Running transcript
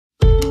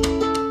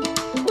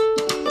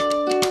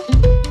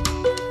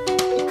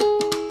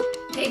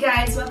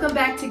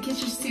back to Kidz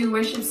Church 2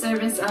 Worship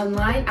Service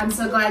Online. I'm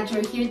so glad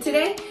you're here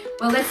today.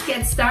 Well, let's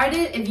get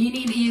started. If you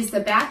need to use the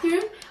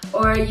bathroom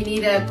or you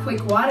need a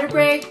quick water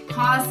break,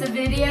 pause the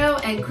video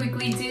and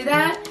quickly do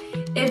that.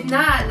 If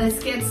not,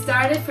 let's get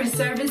started for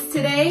service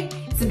today.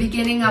 It's the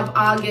beginning of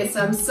August,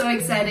 so I'm so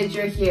excited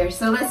you're here.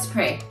 So let's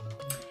pray.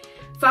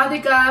 Father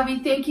God, we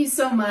thank you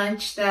so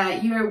much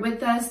that you are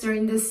with us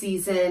during this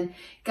season.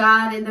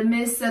 God, in the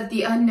midst of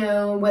the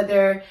unknown,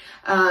 whether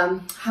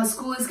how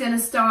school is going to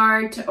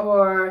start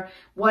or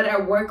what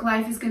our work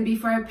life is going to be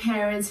for our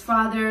parents,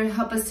 Father,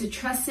 help us to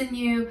trust in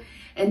you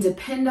and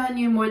depend on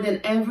you more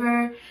than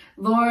ever.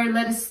 Lord,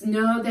 let us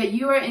know that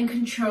you are in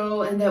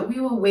control and that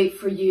we will wait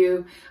for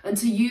you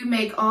until you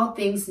make all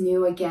things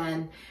new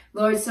again.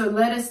 Lord, so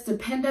let us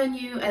depend on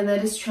you and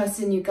let us trust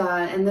in you,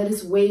 God, and let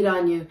us wait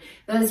on you.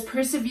 Let us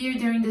persevere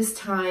during this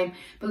time,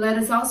 but let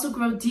us also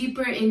grow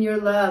deeper in your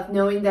love,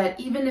 knowing that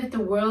even if the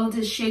world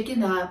is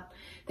shaken up,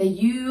 that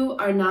you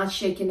are not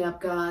shaken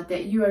up, God,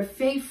 that you are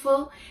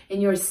faithful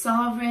and you're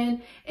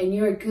sovereign and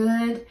you're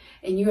good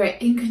and you are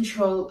in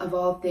control of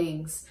all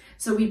things.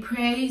 So we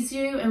praise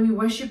you and we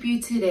worship you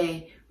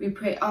today. We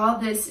pray all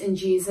this in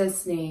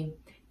Jesus' name.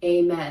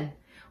 Amen.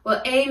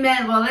 Well,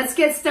 amen. Well, let's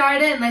get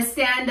started and let's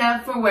stand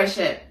up for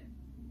worship.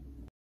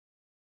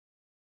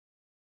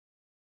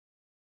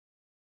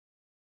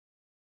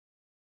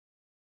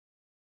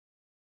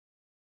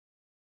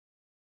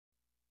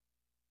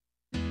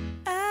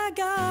 Our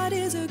God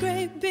is a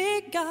great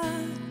big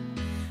God.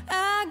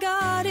 Our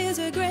God is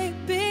a great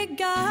big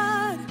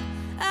God.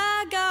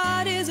 Our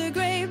God is a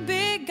great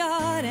big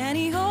God, and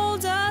He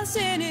holds us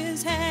in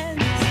His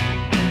hands.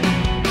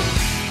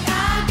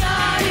 Our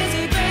God is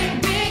a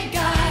great big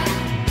God.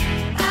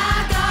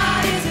 Our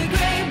God is a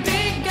great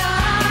big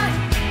God.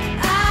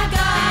 Our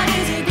God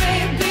is a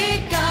great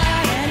big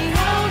God, and He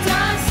holds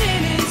us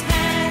in His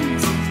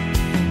hands.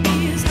 He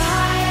is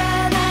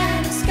higher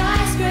than a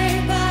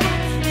skyscraper,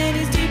 and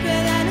He's deeper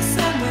than a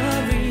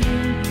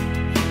submarine.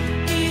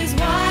 He is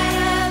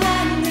wider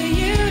than the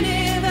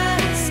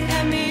universe,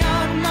 and beyond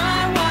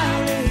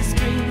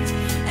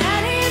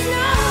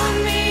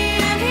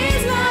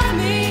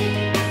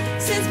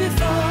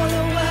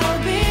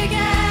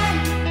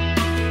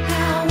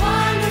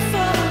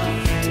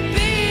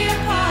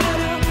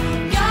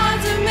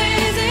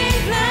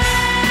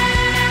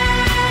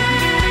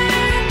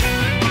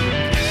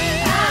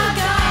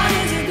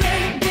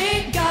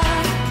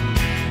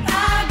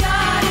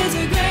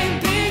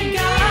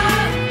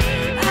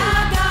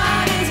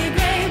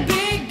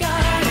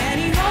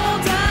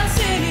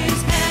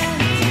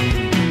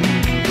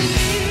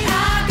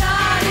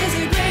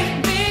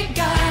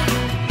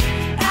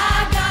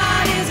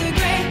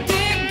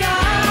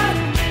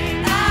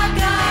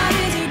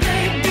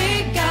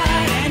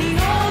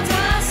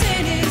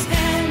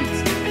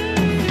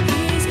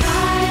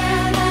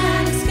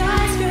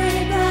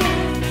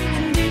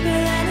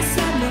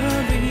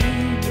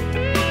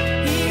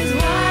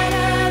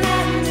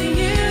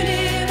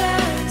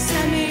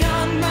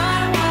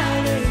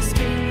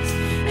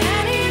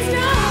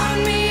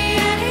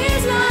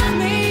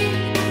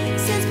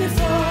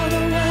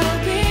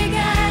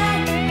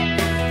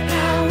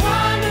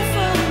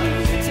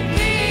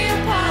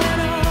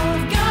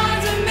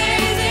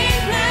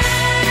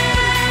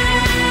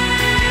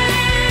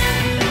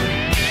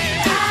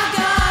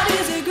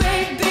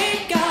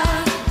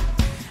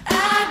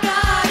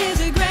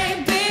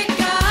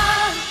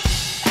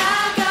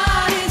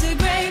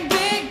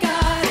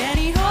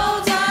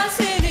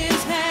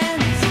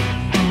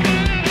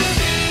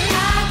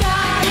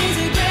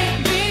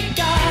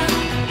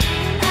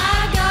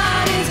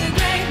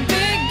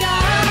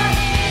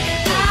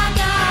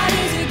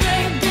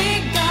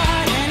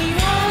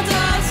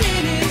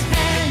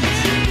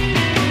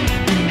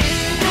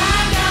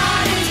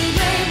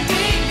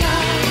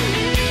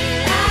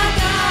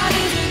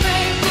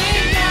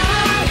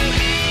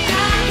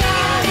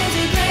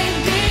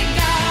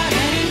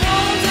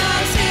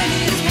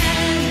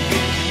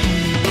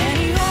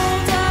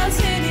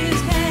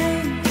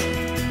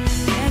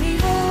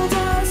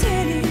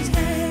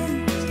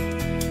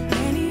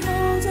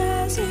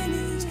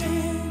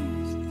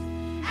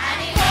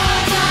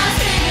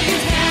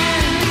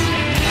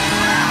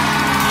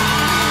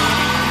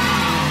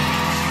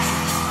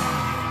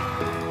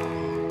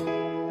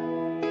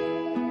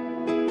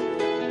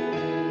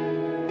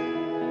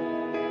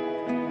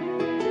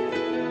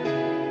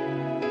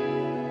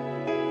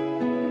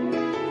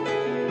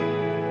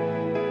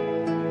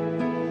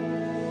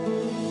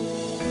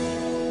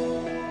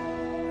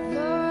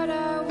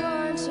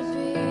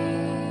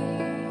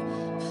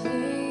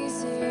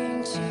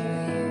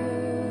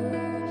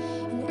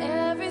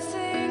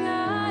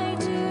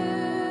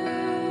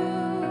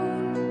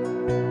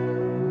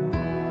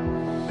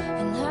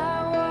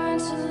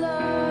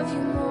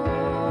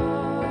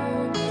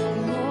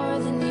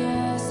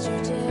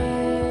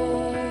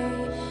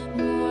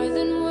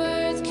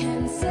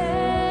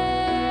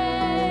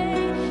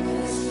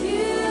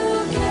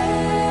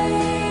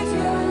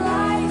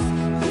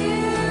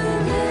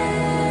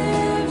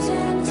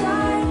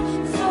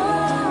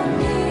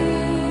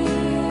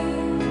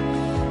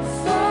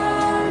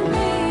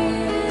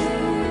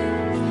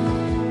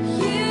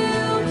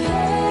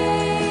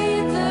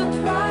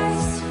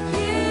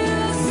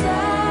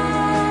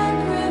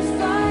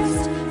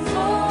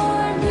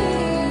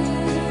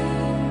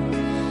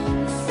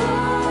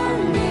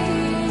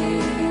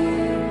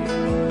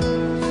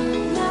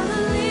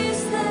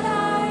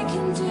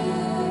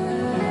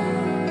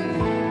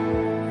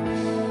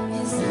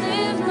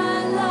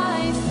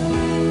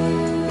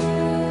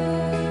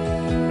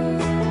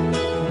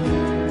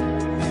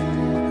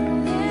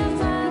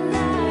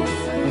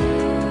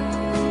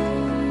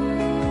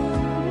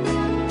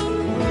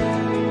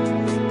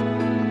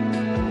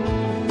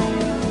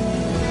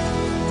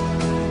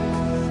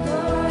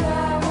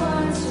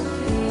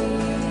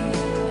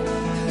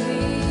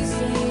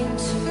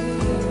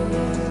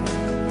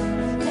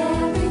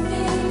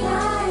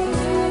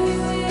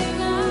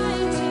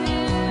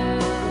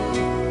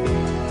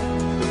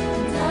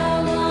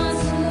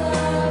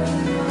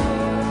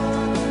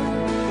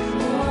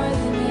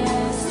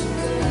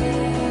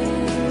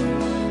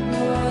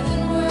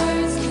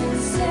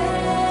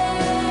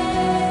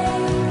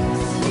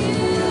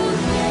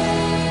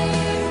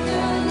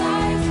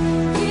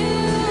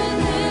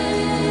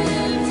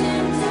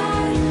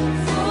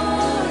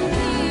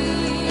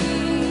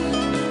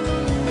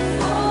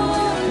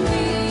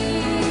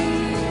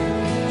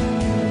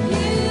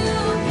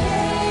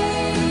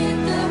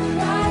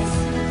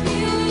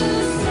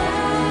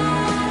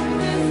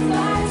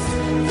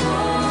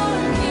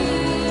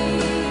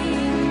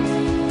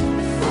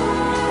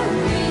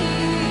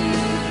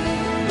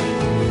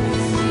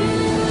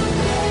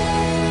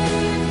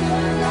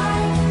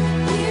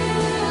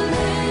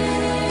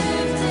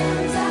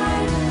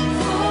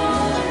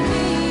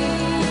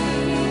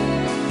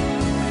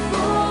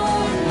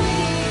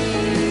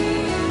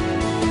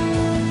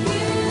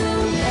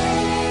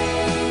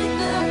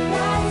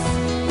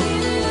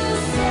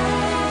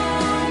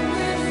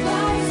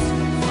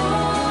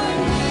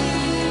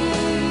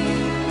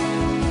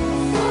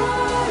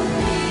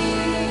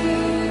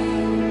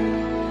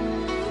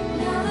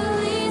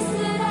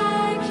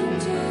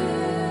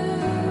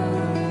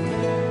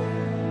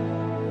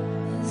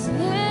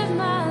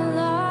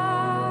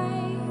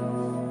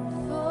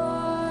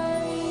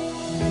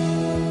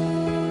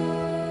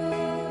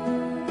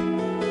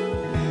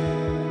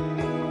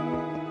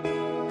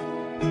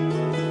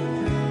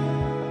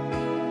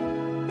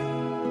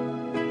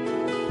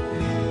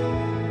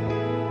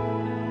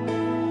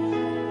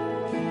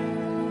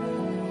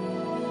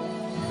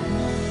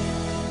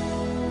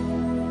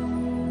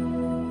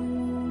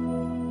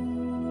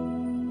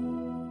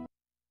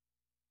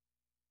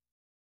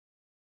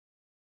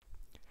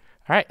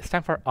right, it's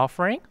time for our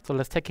offering. So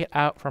let's take it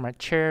out from our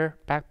chair,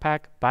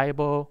 backpack,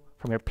 Bible,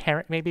 from your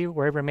parent maybe,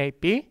 wherever it may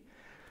be.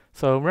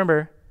 So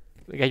remember,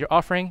 you get your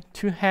offering,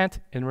 2 hands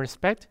in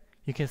respect.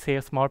 You can say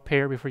a small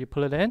prayer before you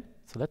pull it in.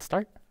 So let's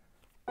start.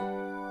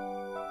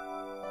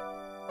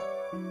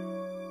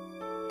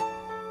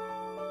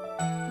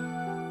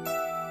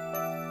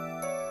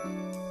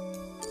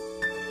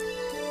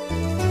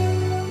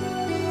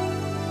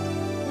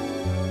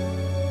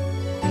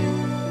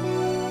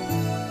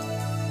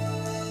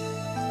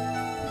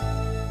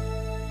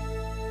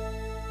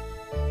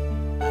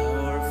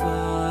 Our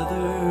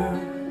Father,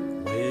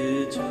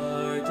 which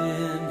art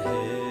in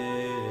heaven,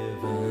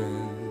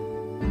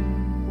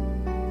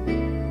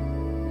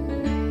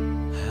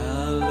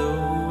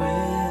 hallowed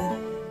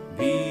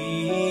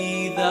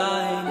be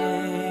thy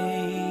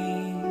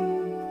name.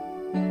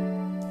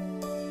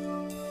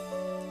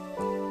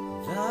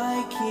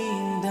 Thy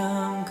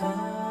kingdom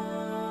come,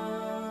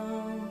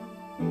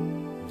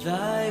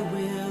 thy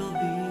will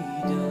be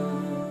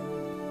done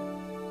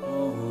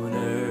on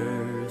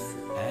earth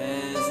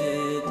as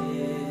it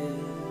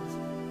is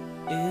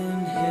in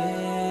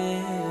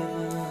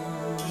heaven.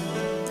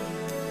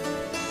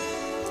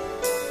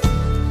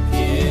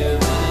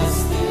 Give us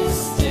this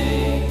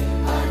day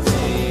our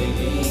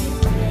daily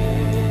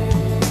bread.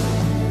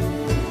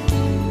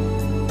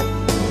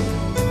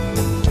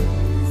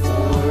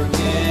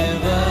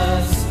 Forgive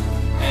us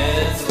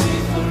as we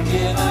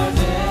forgive our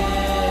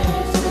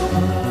debtors,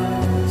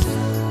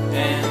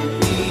 and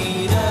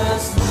lead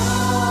us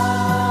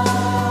not,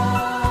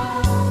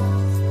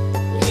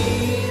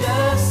 lead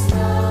us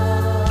not,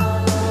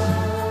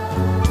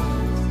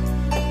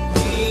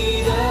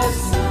 lead us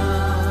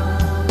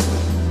not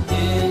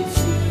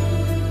into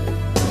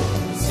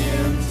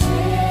temptation,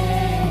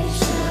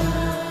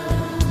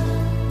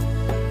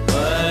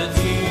 but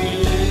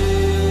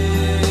deliver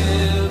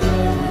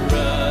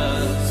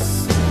us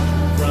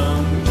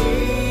from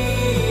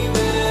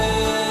evil.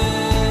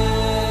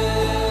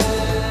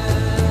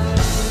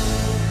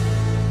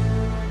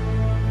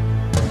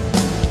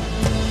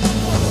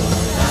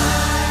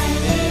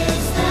 Thine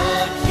is the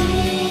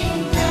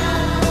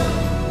kingdom,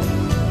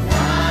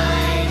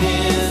 thine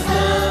is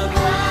the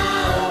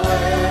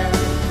power,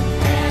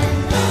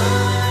 and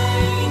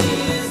thine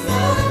is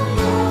the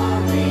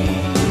glory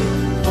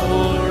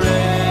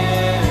forever.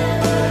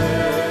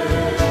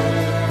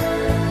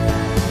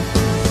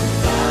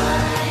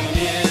 Thine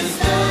is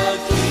the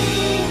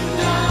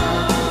kingdom,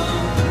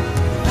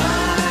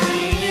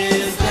 thine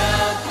is the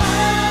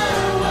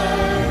power,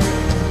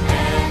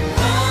 and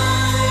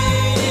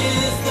thine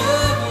is the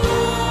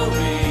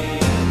glory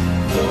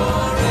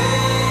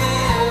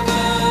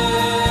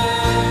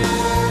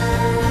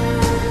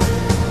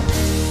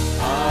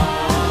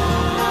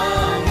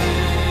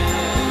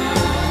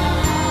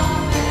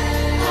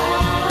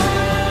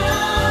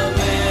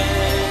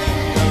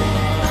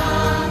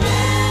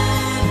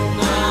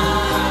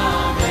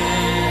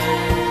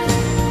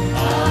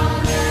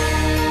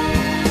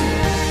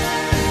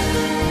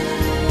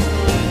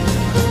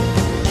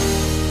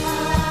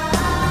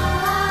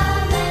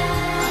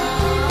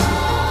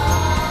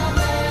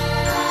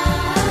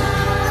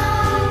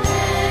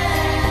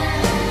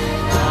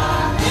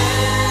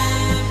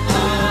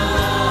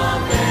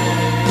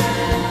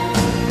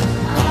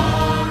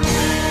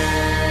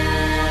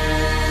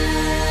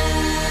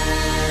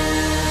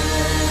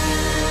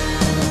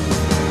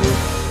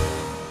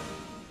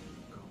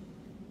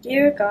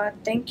Dear God,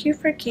 thank you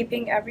for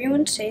keeping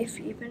everyone safe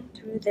even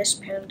through this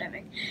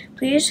pandemic.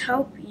 Please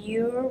help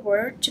your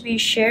word to be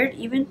shared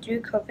even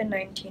through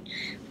COVID-19.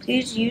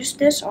 Please use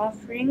this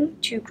offering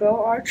to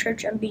grow our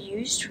church and be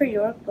used for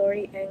your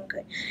glory and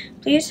good.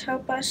 Please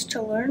help us to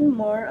learn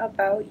more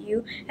about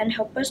you and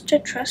help us to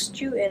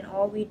trust you in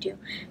all we do.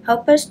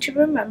 Help us to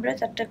remember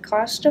that the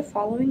cost of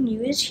following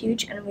you is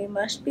huge and we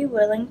must be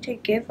willing to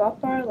give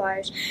up our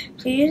lives.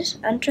 Please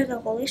enter the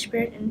Holy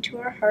Spirit into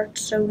our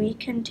hearts so we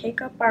can take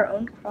up our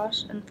own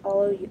cross and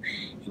follow you.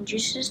 In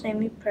Jesus' name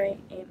we pray,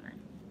 amen.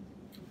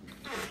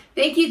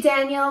 Thank you,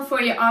 Daniel,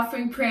 for your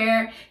offering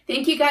prayer.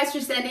 Thank you guys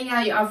for sending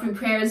out your offering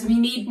prayers. We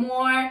need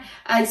more,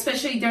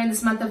 especially during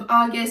this month of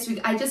August.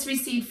 I just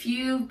received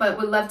few, but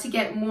would love to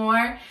get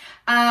more.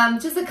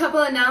 Just a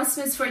couple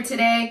announcements for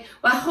today.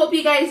 Well, I hope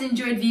you guys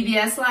enjoyed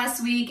VBS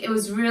last week. It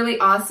was really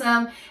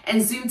awesome,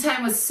 and Zoom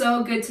time was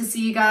so good to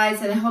see you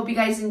guys, and I hope you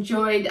guys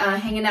enjoyed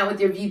hanging out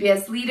with your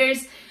VBS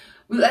leaders.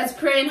 Let's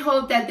pray and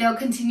hope that they'll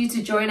continue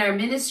to join our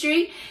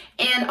ministry.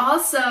 And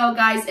also,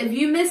 guys, if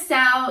you missed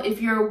out,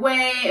 if you're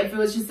away, if it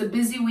was just a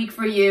busy week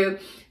for you,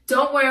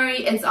 don't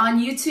worry, it's on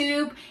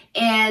YouTube,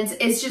 and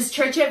it's just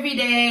Church Every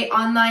Day,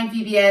 online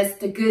VBS,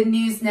 the Good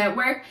News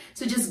Network.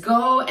 So just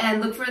go and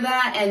look for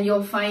that, and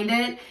you'll find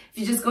it. If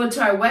you just go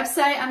to our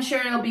website, I'm sure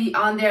it'll be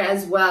on there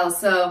as well.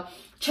 So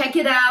check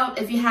it out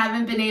if you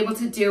haven't been able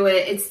to do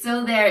it. It's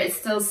still there. It's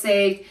still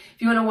saved. If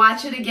you want to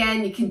watch it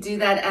again, you can do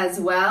that as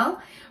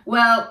well.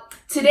 Well,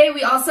 today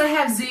we also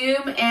have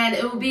Zoom, and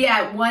it will be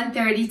at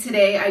 1:30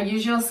 today, our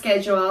usual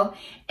schedule.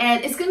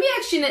 And it's going to be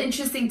actually an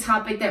interesting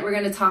topic that we're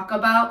going to talk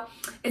about.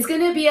 It's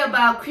going to be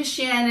about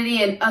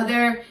Christianity and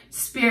other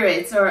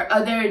spirits or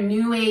other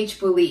New Age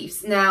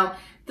beliefs. Now,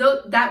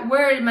 that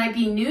word might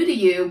be new to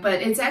you,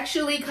 but it's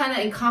actually kind of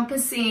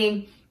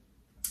encompassing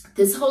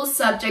this whole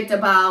subject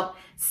about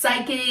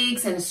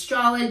psychics and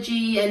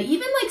astrology and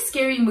even like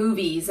scary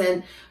movies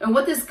and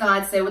what does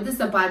God say? What does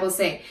the Bible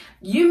say?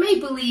 You may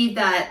believe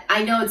that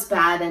I know it's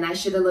bad and I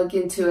should have looked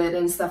into it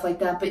and stuff like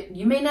that, but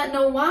you may not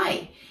know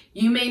why.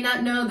 You may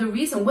not know the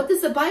reason. What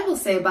does the Bible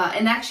say about it?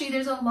 And actually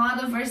there's a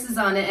lot of verses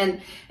on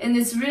it, and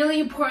it's really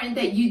important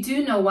that you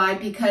do know why,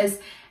 because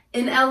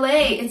in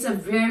LA, it's a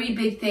very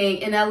big thing.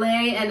 In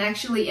LA and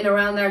actually in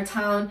around our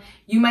town,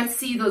 you might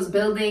see those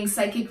buildings,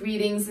 psychic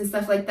readings and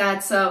stuff like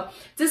that. So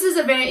this is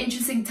a very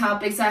interesting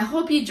topic. So I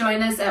hope you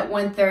join us at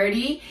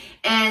 1:30.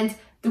 And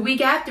the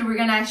week after, we're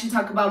going to actually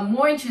talk about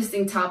more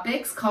interesting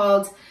topics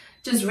called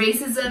just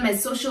racism and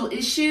social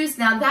issues.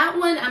 Now that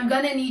one, I'm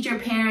going to need your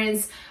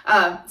parents'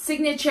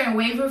 signature and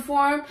waiver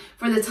form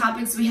for the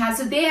topics we have,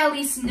 so they at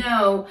least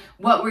know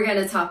what we're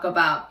going to talk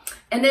about.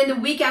 And then the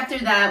week after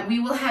that, we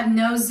will have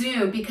no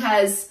Zoom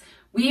because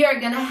we are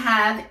going to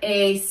have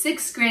a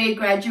 6th grade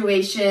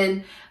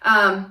graduation,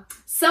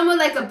 somewhat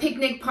like a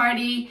picnic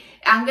party.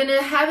 I'm going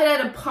to have it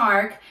at a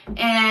park,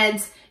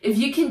 and if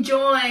you can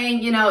join,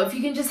 you know, if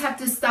you can just have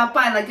to stop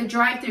by like a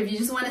drive-thru, if you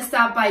just want to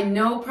stop by,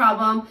 no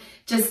problem.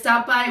 Just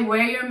stop by,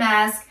 wear your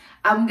mask.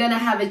 I'm going to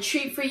have a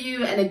treat for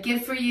you and a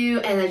gift for you,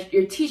 and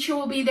your teacher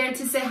will be there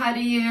to say hi to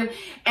you,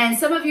 and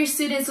some of your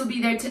students will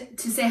be there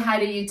to say hi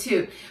to you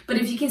too. But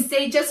if you can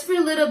stay just for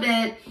a little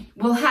bit,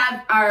 we'll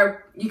have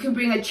you can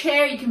bring a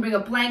chair, you can bring a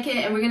blanket,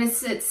 and we're going to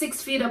sit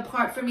 6 feet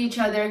apart from each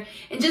other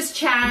and just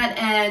chat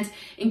and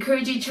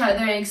encourage each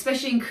other, and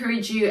especially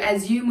encourage you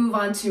as you move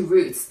on to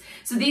Roots.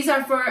 So these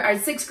are for our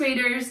 6th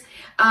graders.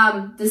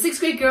 The 6th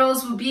grade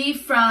girls will be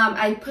from,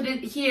 I put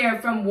it here,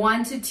 from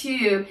 1 to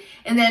 2,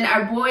 and then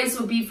our boys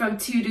will be from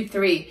 2 to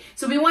 3.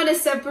 So we want to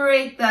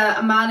separate the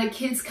amount of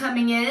kids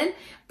coming in,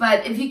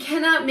 but if you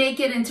cannot make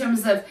it in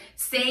terms of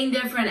staying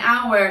there for an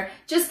hour,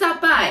 just stop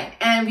by.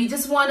 And we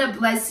just want to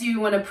bless you,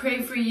 we want to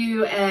pray for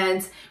you,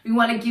 and we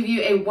want to give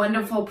you a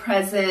wonderful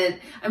present.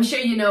 I'm sure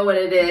you know what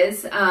it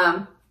is.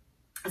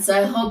 So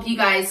I hope you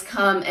guys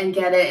come and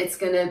get it. It's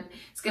gonna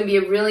be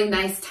a really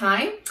nice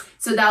time.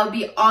 So that will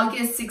be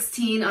August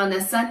 16 on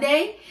a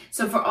Sunday.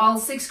 So for all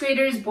 6th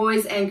graders,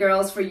 boys and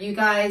girls, for you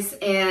guys,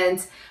 and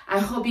I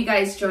hope you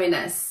guys join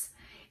us.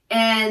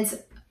 And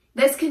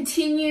let's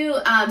continue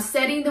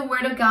studying the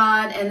Word of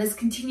God, and let's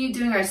continue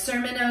doing our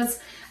sermon notes.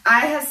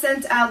 I have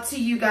sent out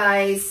to you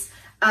guys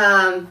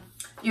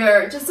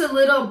just a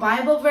little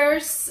Bible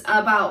verse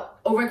about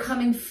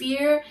overcoming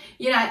fear.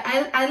 You know,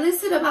 I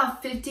listed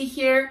about 50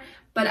 here,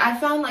 but I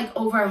found like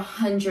over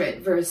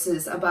 100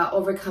 verses about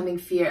overcoming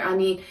fear. I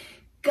mean,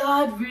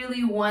 God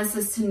really wants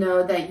us to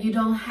know that you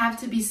don't have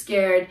to be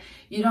scared.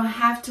 You don't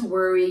have to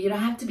worry. You don't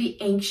have to be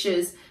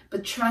anxious,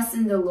 but trust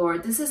in the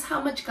Lord. This is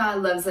how much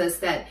God loves us,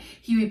 that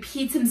he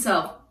repeats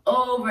himself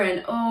over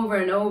and over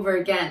and over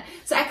again.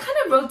 So I kind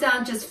of wrote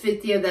down just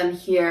 50 of them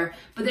here,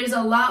 but there's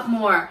a lot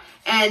more.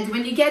 And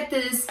when you get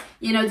this,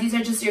 you know, these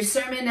are just your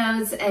sermon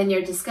notes and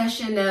your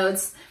discussion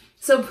notes.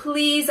 So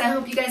please, I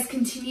hope you guys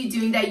continue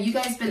doing that. You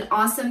guys been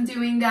awesome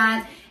doing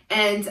that.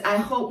 And I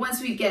hope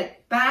once we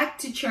get back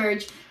to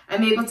church,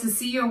 I'm able to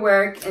see your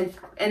work,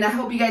 and I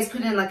hope you guys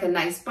put in like a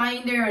nice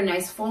binder, a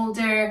nice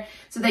folder,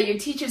 so that your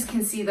teachers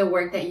can see the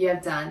work that you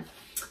have done.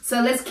 So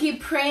let's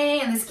keep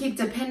praying and let's keep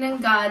depending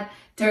on God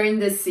during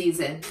this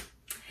season.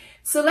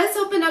 So let's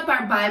open up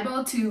our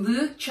Bible to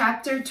Luke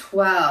chapter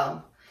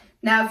 12.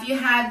 Now, if you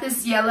have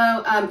this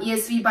yellow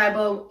ESV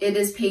Bible, it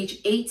is page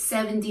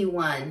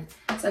 871.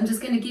 So I'm just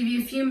going to give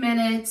you a few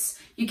minutes.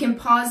 You can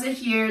pause it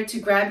here to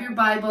grab your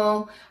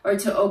Bible or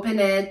to open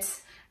it.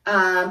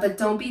 But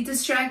don't be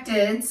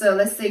distracted. So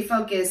let's stay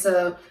focused.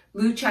 So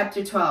Luke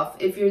chapter 12.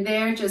 If you're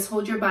there, just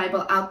hold your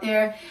Bible out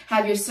there.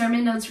 Have your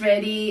sermon notes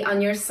ready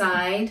on your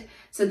side.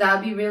 So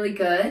that'll be really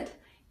good.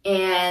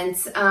 And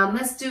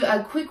let's do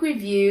a quick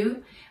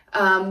review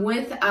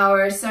with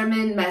our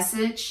sermon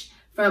message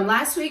from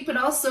last week, but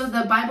also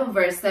the Bible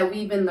verse that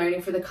we've been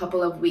learning for the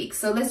couple of weeks.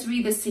 So let's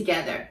read this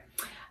together.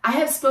 I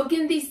have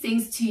spoken these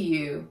things to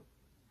you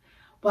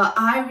while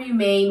I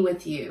remain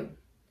with you.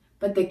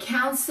 But the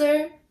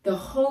Counselor, the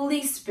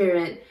Holy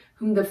Spirit,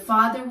 whom the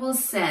Father will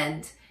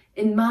send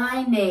in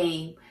my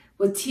name,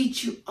 will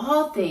teach you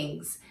all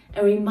things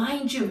and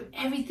remind you of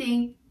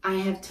everything I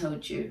have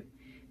told you.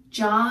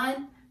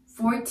 John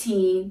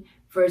 14,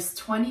 verse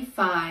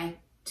 25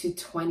 to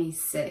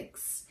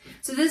 26.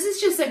 So this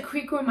is just a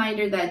quick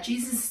reminder that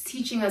Jesus is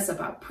teaching us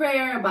about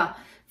prayer, about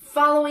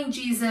following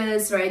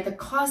Jesus, right? The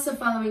cost of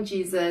following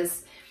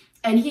Jesus.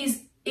 And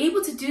he's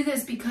able to do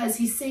this because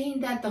he's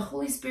saying that the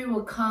Holy Spirit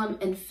will come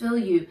and fill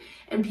you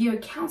and be your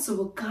counsel,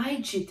 will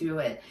guide you through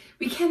it.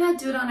 We cannot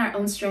do it on our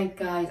own strength,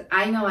 guys.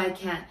 I know I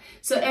can't.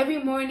 So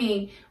every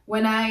morning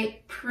when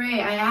I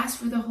pray, I ask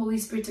for the Holy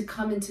Spirit to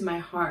come into my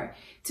heart,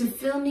 to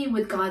fill me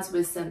with God's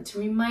wisdom, to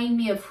remind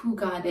me of who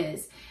God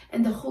is.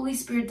 And the Holy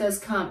Spirit does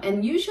come.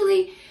 And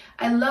usually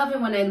I love it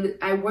when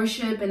I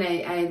worship and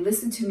I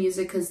listen to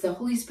music, because the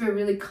Holy Spirit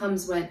really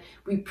comes when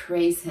we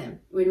praise him,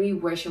 when we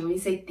worship, when we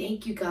say,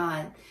 thank you,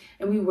 God,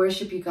 and we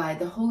worship you, God.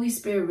 The Holy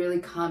Spirit really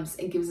comes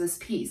and gives us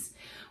peace.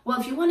 Well,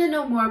 if you want to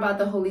know more about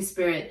the Holy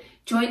Spirit,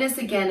 join us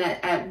again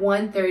at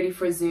 1:30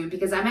 for Zoom,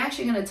 because I'm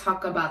actually going to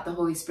talk about the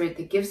Holy Spirit,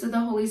 the gifts of the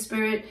Holy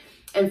Spirit,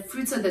 and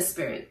fruits of the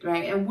Spirit,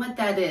 right? And what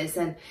that is.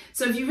 And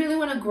so if you really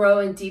want to grow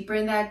and deeper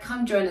in that,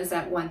 come join us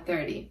at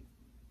 1:30.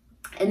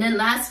 And then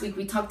last week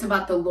we talked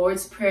about the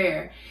Lord's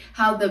Prayer,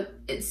 how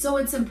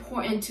it's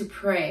important to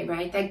pray,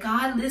 right? That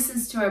God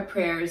listens to our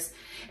prayers.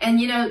 And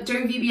you know,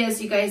 during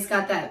VBS, you guys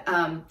got that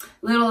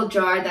little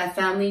jar, that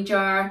family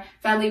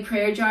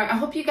prayer jar. I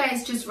hope you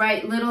guys just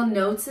write little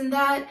notes in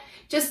that,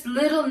 just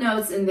little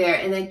notes in there,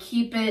 and then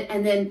keep it.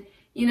 And then,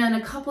 you know, in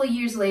a couple of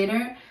years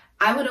later,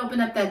 I would open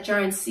up that jar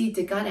and see,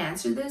 did God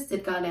answer this?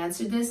 Did God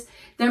answer this?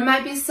 There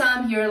might be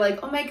some you're like,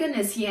 oh my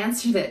goodness, he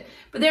answered it.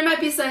 But there might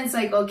be some it's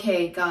like,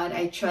 okay, God,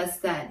 I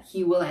trust that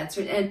he will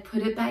answer it, and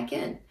put it back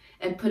in.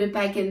 And put it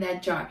back in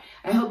that jar.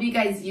 I hope you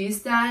guys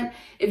use that.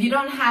 If you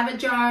don't have a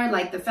jar,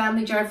 like the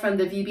family jar from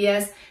the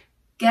VBS,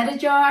 get a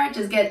jar,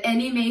 just get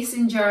any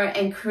mason jar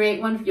and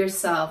create one for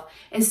yourself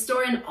and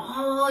store in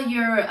all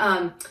your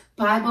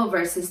Bible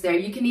verses there.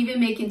 You can even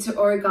make into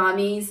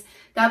origamis.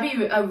 That'd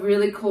be a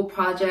really cool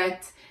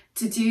project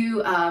to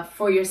do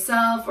for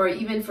yourself, or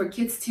even for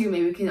kids too.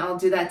 Maybe we can all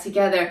do that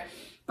together.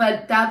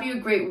 But that'd be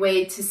a great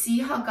way to see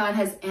how God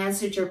has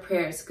answered your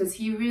prayers, because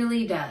he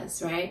really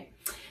does, right?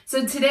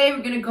 So today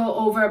we're going to go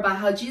over about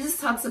how Jesus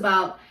talks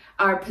about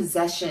our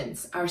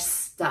possessions, our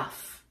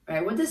stuff,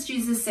 right? What does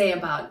Jesus say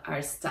about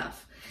our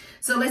stuff?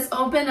 So let's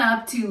open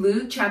up to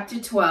Luke chapter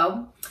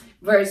 12,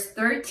 verse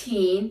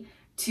 13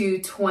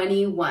 to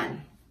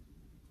 21.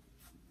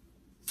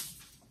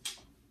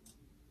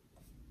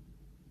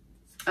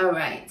 All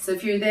right, so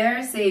if you're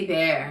there, say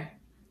there.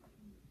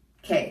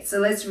 Okay, so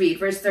let's read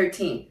verse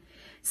 13.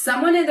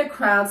 Someone in the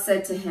crowd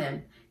said to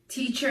him,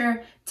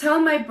 Teacher,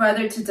 tell my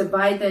brother to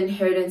divide the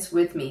inheritance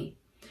with me.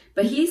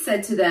 But he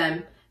said to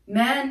them,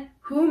 Man,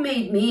 who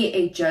made me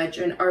a judge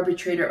or an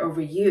arbitrator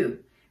over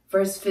you?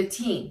 Verse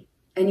 15.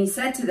 And he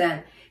said to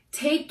them,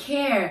 Take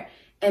care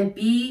and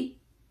be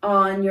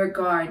on your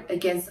guard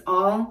against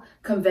all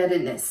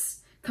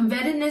covetousness.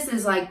 Covetousness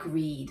is like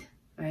greed,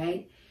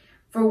 right?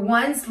 For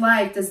one's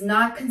life does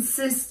not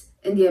consist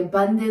in the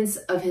abundance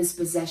of his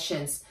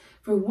possessions.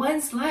 For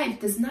one's life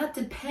does not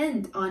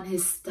depend on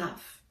his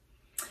stuff.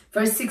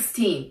 Verse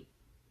 16,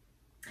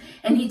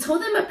 and he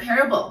told them a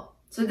parable.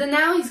 So then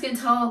now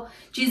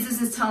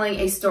Jesus is telling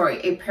a story,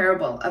 a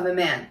parable of a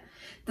man.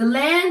 The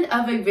land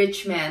of a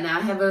rich man. Now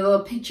I have a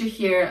little picture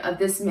here of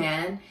this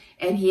man,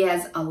 and he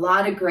has a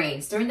lot of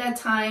grains. During that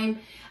time,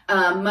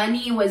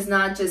 money was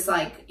not just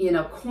like, you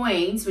know,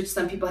 coins, which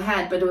some people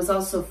had, but it was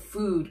also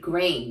food,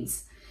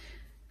 grains.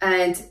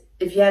 And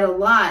if you had a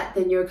lot,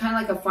 then you're kind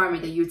of like a farmer,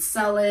 that you'd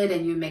sell it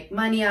and you make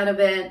money out of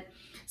it.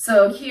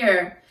 So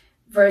here,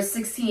 verse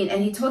 16,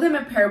 and he told them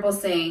a parable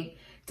saying,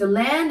 the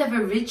land of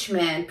a rich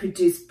man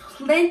produced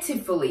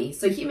plentifully.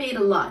 So he made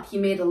a lot. He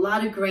made a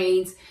lot of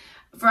grains.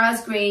 For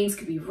us, grains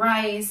could be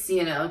rice,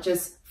 you know,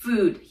 just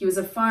food. He was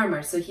a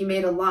farmer, so he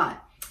made a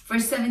lot.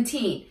 Verse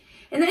 17,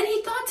 and then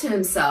he thought to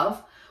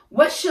himself,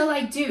 what shall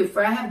I do?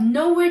 For I have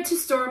nowhere to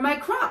store my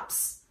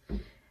crops.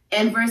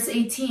 And verse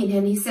 18,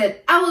 and he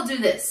said, I will do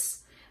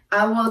this.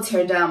 I will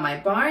tear down my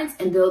barns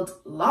and build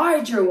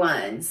larger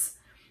ones.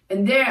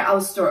 And there I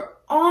will store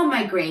all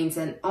my grains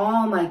and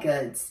all my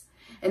goods.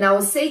 And I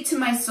will say to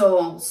my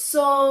soul,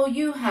 so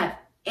you have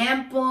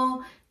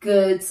ample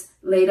goods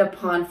laid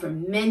upon for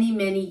many,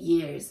 many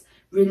years.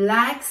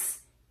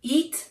 Relax,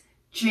 eat,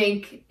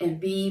 drink, and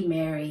be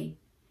merry.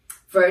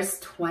 Verse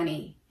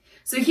 20.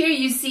 So here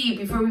you see,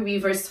 before we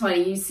read verse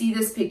 20, you see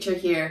this picture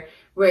here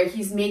where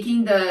he's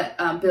making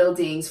the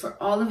buildings for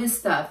all of his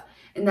stuff.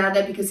 And now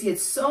that because he had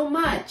so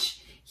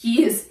much,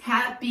 he is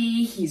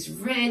happy, he's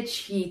rich,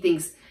 he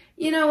thinks,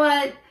 you know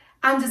what?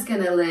 I'm just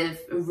going to live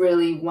a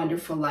really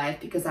wonderful life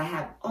because I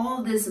have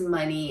all this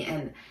money,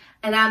 and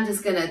I'm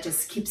just going to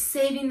just keep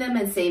saving them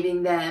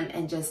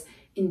and just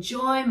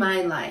enjoy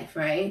my life,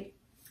 right?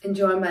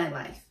 Enjoy my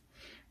life.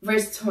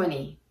 Verse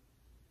 20,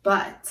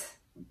 but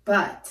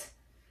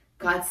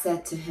God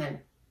said to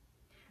him,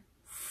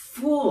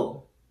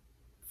 fool,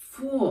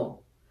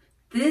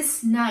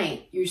 this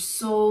night your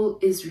soul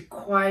is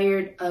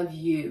required of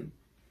you,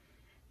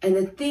 and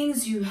the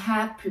things you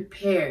have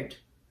prepared,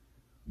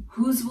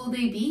 whose will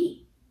they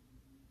be?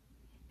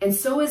 And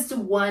so is the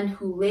one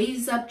who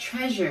lays up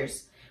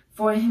treasures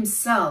for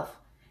himself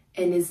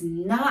and is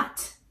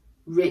not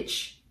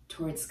rich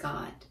towards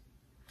God.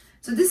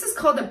 So this is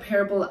called the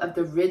parable of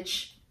the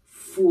rich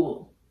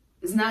fool.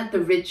 It's not the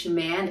rich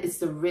man, it's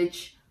the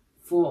rich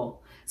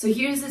fool. So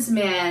here's this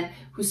man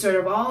who sort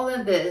of all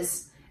of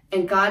this,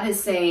 and God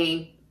is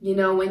saying, you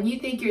know, when you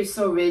think you're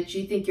so rich,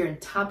 you think you're on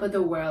top of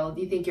the world,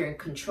 you think you're in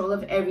control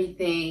of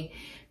everything,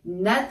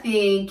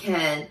 nothing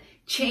can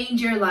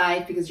change your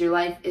life because your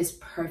life is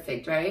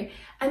perfect, right?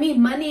 I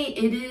mean, money,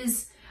 it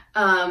is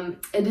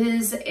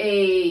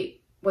a,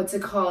 what's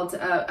it called?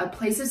 A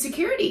place of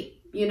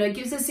security. You know, it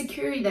gives us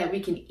security that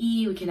we can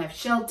eat, we can have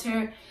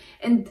shelter,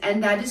 and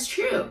that is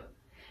true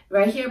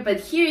right here.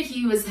 But here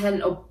he had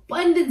an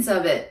abundance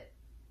of it,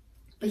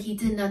 but he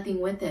did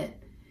nothing with it.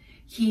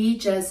 He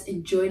just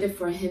enjoyed it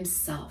for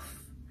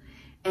himself.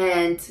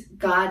 And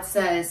God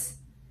says,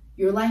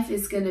 your life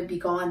is going to be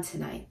gone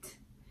tonight.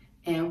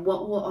 And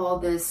what will all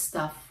this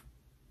stuff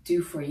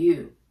do for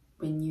you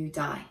when you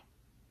die?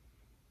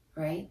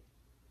 Right?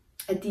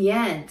 At the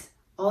end,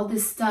 all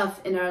this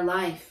stuff in our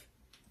life,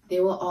 they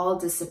will all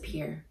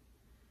disappear.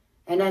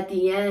 And at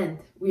the end,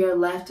 we are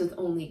left with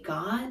only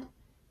God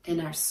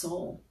and our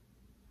soul.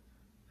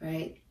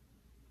 Right?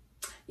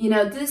 You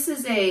know, this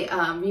is a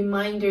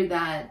reminder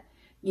that,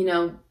 you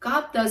know,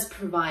 God does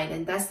provide,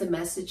 and that's the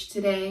message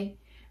today.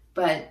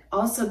 But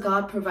also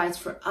God provides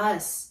for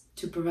us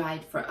to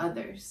provide for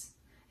others.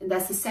 And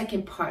that's the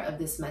second part of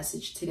this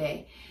message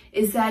today,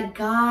 is that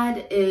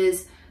God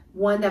is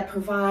one that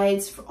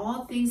provides for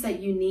all things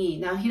that you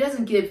need. Now,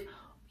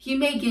 he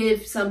may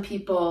give some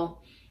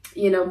people,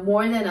 you know,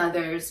 more than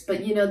others,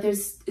 but you know,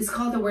 it's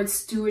called the word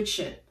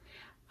stewardship.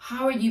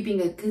 How are you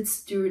being a good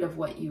steward of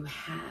what you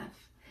have?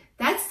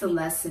 That's the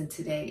lesson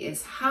today,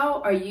 is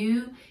how are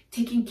you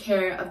taking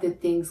care of the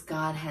things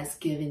God has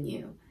given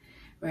you,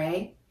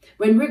 right?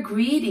 When we're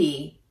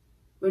greedy,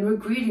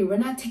 we're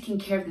not taking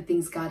care of the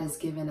things God has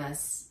given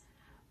us.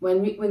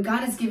 When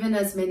God has given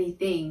us many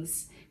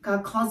things,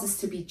 God calls us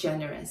to be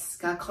generous.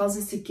 God calls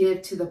us to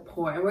give to the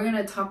poor. And we're going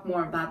to talk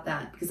more about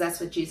that because that's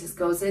what Jesus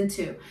goes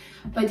into.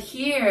 But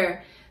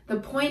here, the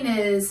point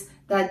is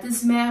that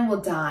this man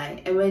will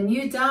die. And when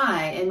you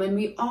die, and when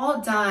we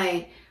all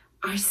die,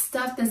 our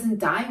stuff doesn't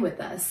die with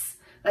us.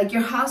 Like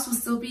your house will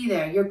still be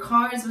there. Your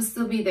cars will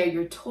still be there.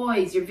 Your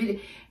toys, your video,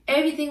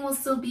 everything will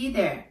still be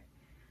there.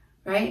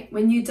 Right?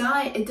 When you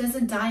die, it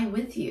doesn't die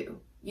with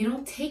you. You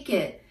don't take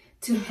it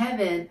to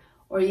heaven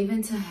or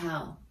even to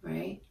hell,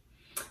 right?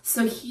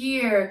 So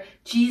here,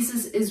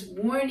 Jesus is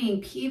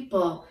warning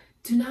people,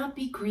 do not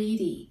be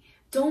greedy.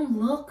 Don't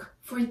look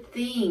for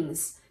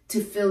things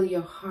to fill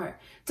your heart.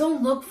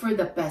 Don't look for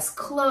the best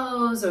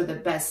clothes or the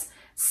best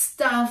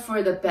stuff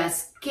or the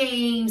best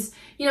games.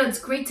 You know, it's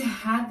great to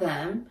have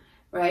them,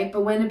 right?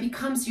 But when it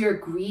becomes your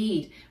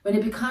greed, when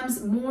it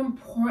becomes more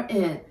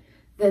important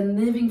than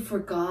living for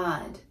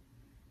God,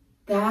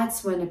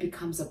 that's when it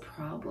becomes a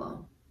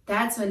problem.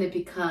 That's when it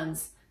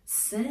becomes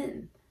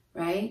sin,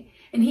 right?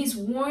 And he's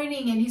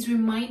warning and he's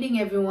reminding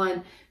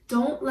everyone,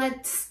 don't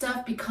let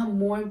stuff become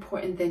more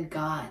important than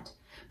God.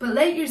 But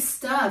let your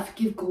stuff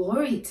give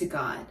glory to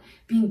God,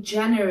 being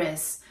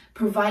generous,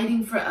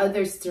 providing for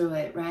others through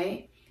it,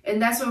 right?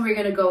 And that's what we're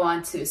going to go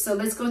on to. So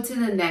let's go to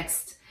the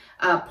next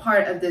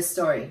part of this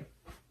story.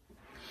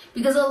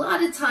 Because a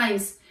lot of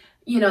times,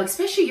 you know,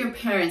 especially your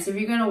parents, if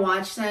you're going to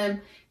watch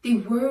them, they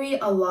worry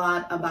a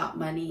lot about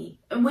money,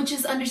 which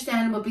is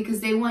understandable because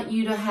they want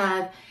you to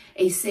have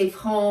a safe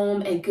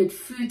home and good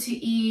food to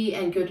eat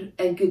and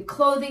good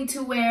clothing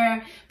to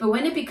wear. But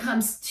when it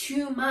becomes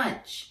too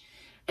much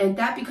and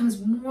that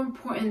becomes more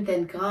important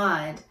than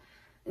God,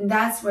 and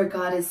that's where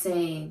God is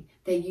saying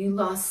that you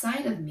lost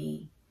sight of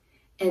me.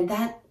 And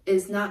that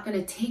is not going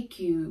to take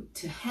you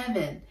to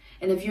heaven.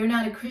 And if you're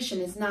not a Christian,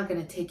 it's not going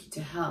to take you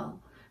to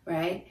hell,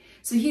 right?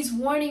 So he's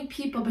warning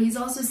people, but he's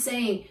also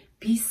saying,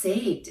 be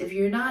saved. If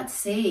you're not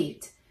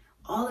saved,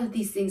 all of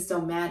these things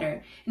don't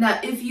matter. Now,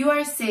 if you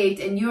are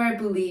saved and you are a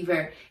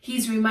believer,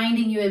 he's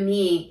reminding you and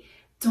me,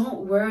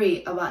 don't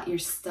worry about your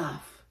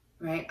stuff,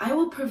 right? I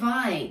will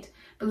provide,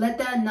 but let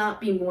that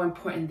not be more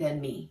important than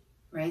me,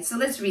 right? So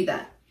let's read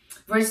that.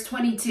 Verse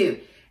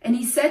 22, and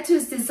he said to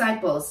his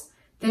disciples,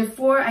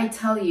 therefore I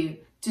tell you,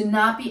 do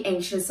not be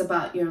anxious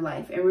about your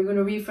life. And we're going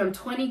to read from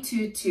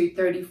 22 to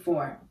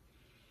 34.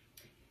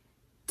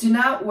 Do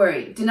not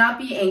worry, do not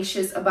be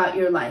anxious about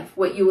your life,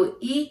 what you will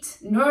eat,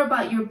 nor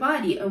about your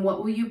body, and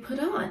what will you put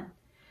on.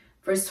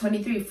 Verse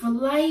 23, for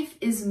life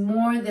is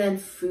more than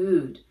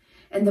food,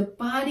 and the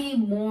body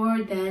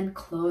more than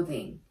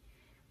clothing.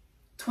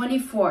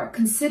 24,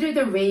 consider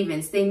the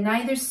ravens, they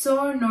neither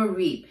sow nor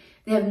reap,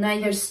 they have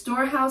neither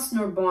storehouse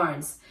nor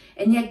barns,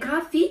 and yet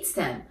God feeds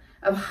them.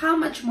 Of how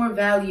much more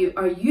value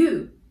are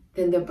you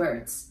than the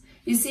birds?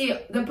 You see,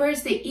 the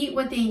birds, they eat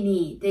what they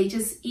need, they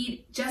just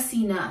eat just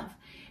enough.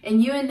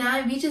 And you and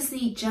I, we just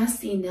need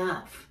just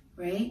enough,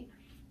 right?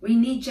 We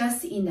need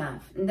just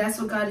enough. And that's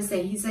what God is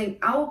saying. He's saying,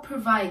 I will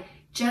provide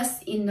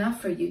just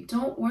enough for you.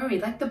 Don't worry.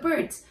 Like the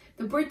birds.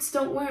 The birds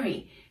don't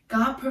worry.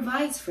 God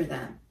provides for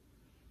them,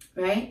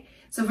 right?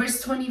 So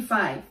verse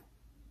 25.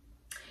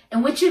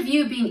 And which of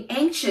you being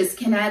anxious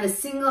can add a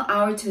single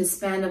hour to his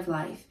span of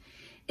life?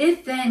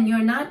 If then you're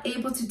not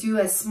able to do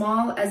as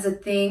small as a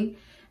thing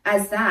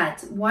as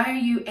that, why are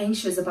you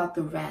anxious about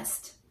the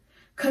rest?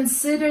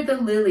 Consider the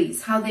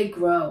lilies, how they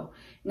grow.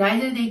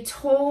 Neither they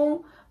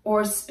toil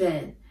or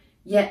spin.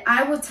 Yet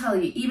I will tell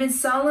you, even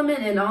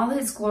Solomon in all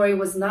his glory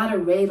was not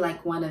arrayed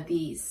like one of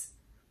these.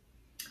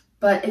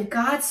 But if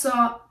God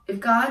so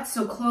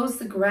clothes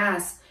the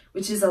grass,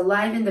 which is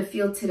alive in the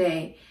field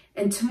today,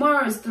 and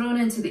tomorrow is thrown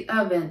into the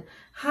oven,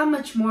 how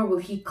much more will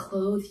he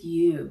clothe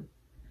you?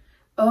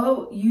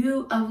 O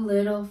you of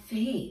little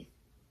faith.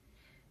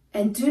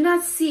 And do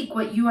not seek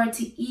what you are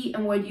to eat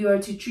and what you are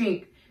to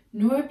drink,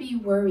 nor be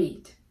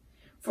worried.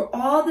 For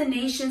all the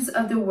nations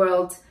of the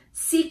world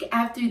seek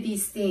after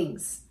these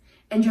things,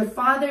 and your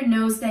Father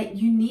knows that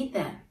you need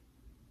them.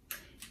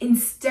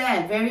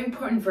 Instead, very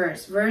important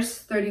verse, verse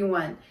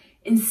 31,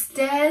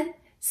 instead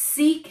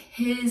seek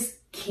his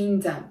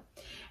kingdom,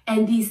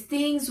 and these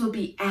things will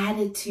be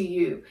added to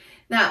you.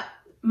 Now,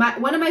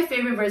 one of my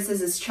favorite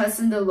verses is trust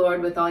in the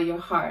Lord with all your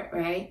heart,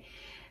 right?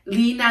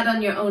 Lean not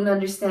on your own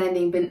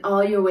understanding, but in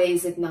all your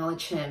ways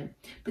acknowledge him.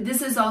 But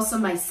this is also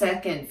my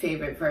second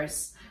favorite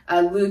verse,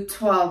 Luke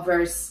 12,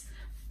 verse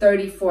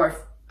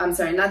 34. I'm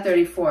sorry, not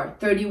 34,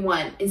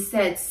 31.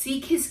 Instead,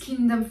 seek his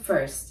kingdom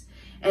first,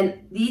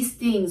 and these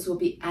things will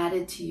be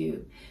added to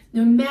you.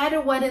 No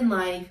matter what in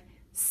life,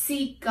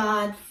 seek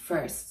God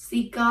first.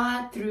 Seek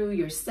God through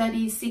your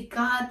studies. Seek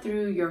God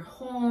through your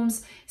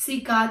homes.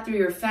 Seek God through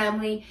your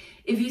family.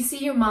 If you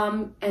see your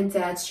mom and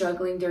dad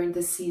struggling during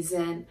this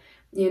season,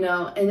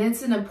 and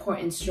it's an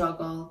important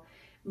struggle,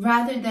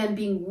 rather than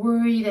being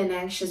worried and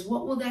anxious,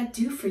 what will that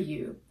do for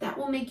you? That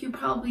will make you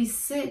probably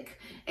sick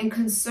and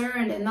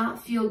concerned and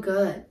not feel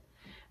good,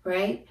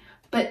 right?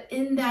 But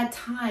in that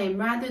time,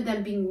 rather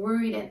than being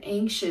worried and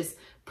anxious,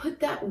 put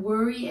that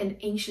worry and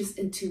anxious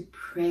into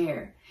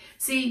prayer.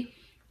 See,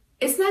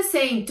 it's not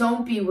saying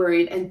don't be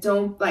worried and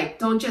don't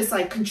just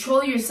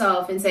control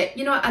yourself and say,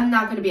 I'm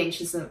not going to be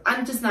anxious.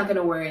 I'm just not going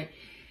to worry.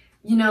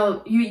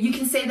 You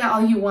can say that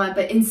all you want,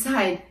 but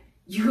inside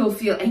you will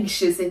feel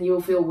anxious and you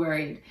will feel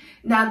worried.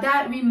 Now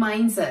that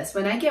reminds us,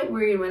 when I get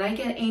worried, when I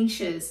get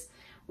anxious,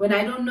 when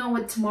I don't know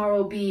what tomorrow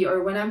will be,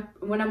 or when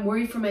I'm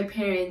worried for my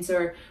parents,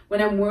 or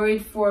when I'm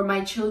worried for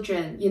my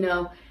children,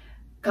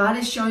 God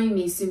is showing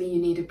me, Sumi,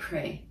 you need to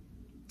pray.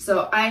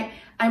 So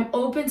I'm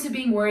open to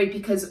being worried,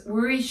 because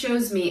worry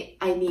shows me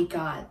I need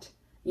God,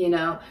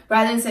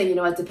 rather than say,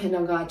 depend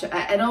on God.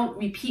 I don't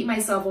repeat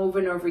myself over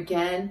and over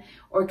again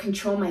or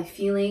control my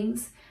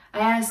feelings. I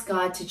ask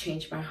God to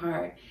change my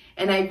heart.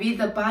 And I read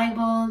the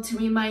Bible to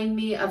remind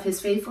me of his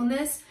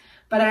faithfulness,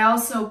 but I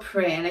also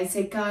pray and I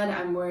say, God,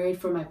 I'm worried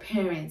for my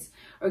parents,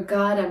 or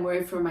God, I'm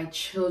worried for my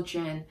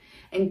children,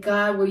 and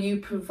God, will you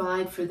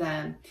provide for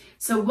them?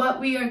 So what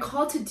we are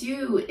called to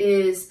do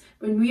is,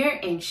 when we are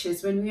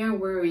anxious, when we are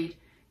worried,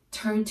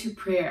 turn to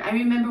prayer. I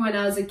remember when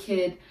I was a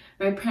kid,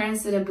 my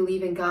parents didn't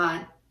believe in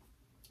God,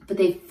 but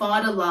they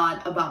fought a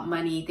lot about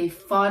money. They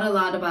fought a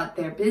lot about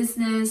their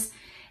business.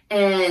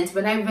 And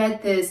when I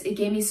read this, it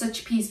gave me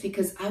such peace,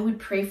 because I would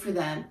pray for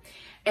them.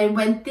 And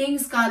when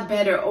things got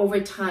better over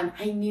time,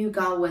 I knew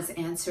God was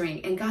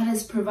answering. And God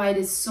has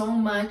provided so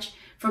much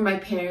for my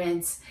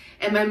parents.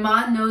 And my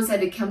mom knows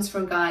that it comes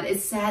from God.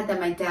 It's sad that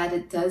my dad,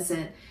 it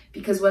doesn't.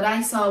 Because what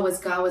I saw was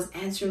God was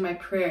answering my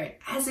prayer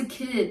as a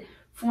kid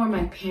for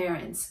my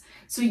parents.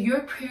 So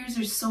your prayers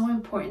are so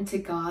important to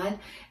God,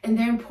 and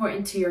they're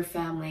important to your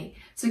family.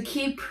 So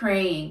keep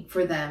praying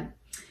for them.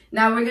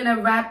 Now we're going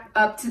to wrap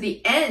up to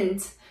the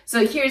end.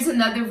 So here's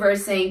another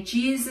verse saying,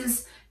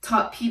 Jesus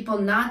taught people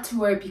not to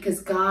worry because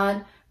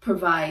God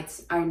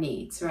provides our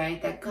needs, right?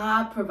 That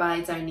God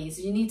provides our needs.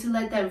 You need to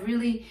let that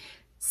really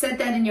set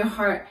that in your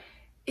heart,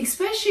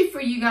 especially for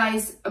you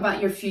guys,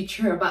 about your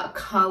future, about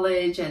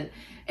college and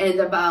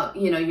about,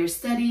 your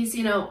studies.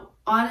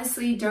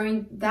 Honestly,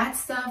 during that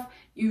stuff,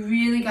 you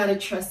really got to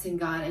trust in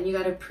God, and you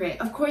got to pray.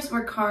 Of course,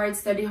 work hard,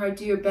 study hard,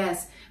 do your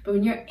best. But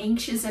when you're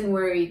anxious and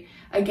worried,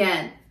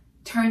 again,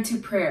 turn to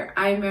prayer.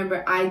 I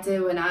remember I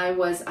did when I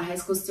was a high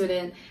school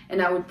student,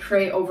 and I would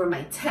pray over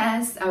my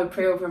tests. I would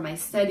pray over my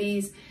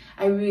studies.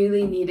 I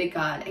really needed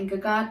God,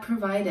 and God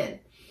provided.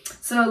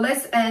 So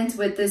let's end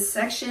with this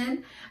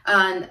section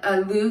on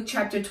Luke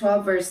chapter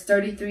 12, verse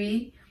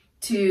 33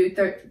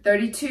 to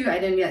 32. I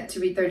didn't get to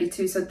read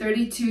 32, so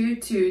 32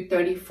 to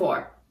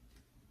 34.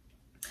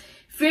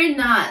 Fear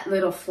not,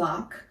 little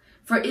flock,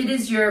 for it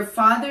is your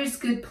Father's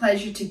good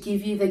pleasure to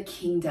give you the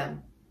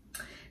kingdom.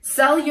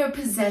 Sell your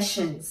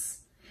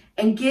possessions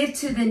and give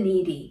to the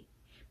needy.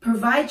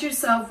 Provide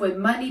yourself with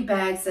money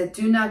bags that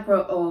do not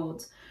grow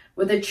old,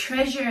 with a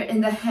treasure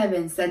in the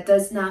heavens that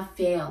does not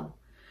fail,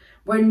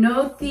 where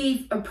no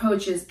thief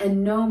approaches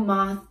and no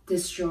moth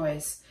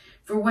destroys.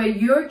 For where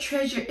your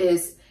treasure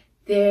is,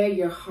 there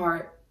your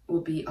heart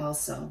will be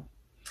also.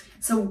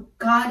 So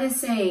God is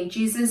saying,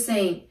 Jesus is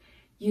saying,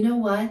 you know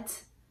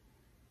what?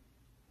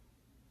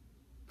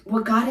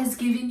 What God has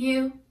given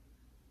you,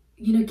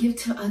 give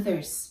to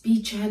others.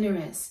 Be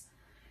generous.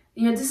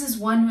 This is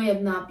one way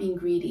of not being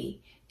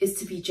greedy, is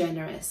to be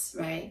generous,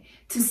 right?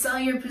 To sell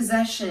your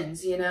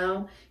possessions,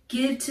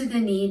 give to the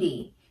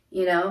needy,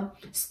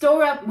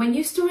 store up. When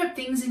you store up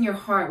things in your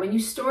heart, when you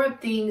store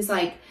up things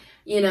like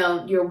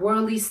your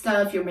worldly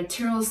stuff, your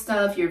material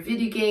stuff, your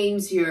video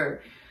games,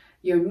 your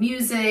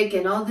music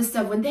and all this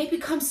stuff, when they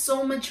become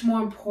so much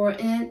more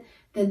important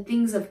than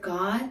things of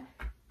God,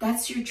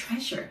 that's your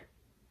treasure.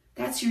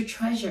 That's your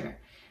treasure.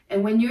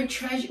 And when you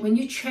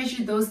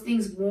treasure those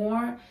things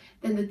more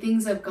than the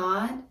things of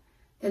God,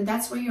 then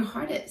that's where your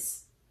heart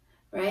is,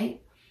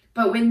 right?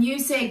 But when you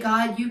say,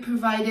 God, you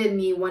provided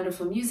me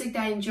wonderful music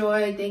that I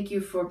enjoy. Thank you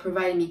for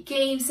providing me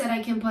games that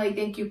I can play.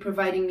 Thank you for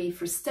providing me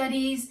for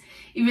studies.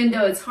 Even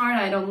though it's hard,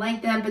 I don't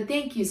like them. But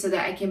thank you so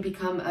that I can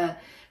become a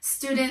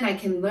student. I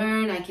can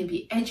learn. I can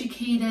be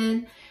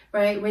educated,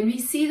 right? When we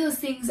see those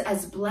things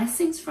as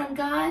blessings from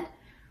God,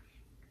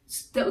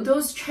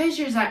 those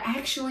treasures are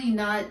actually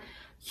not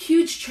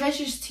huge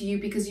treasures to you,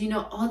 because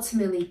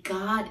ultimately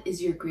God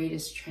is your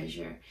greatest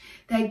treasure.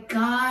 That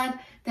God,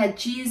 that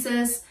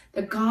Jesus,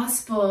 the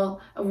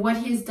gospel of what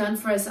he has done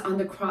for us on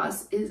the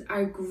cross is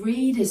our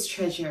greatest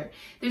treasure.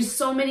 There's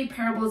so many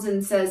parables,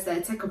 and it says that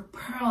it's like a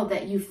pearl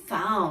that you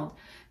found,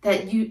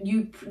 that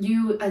you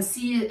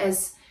see it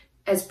as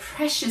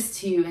precious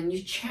to you, and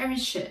you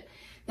cherish it.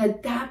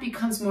 That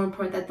becomes more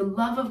important, that the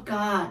love of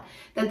God,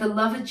 that the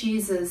love of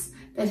Jesus,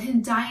 that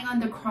him dying on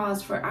the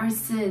cross for our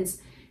sins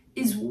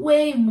is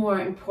way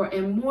more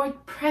important, more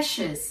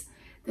precious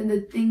than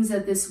the things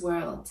of this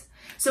world.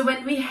 So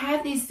when we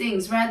have these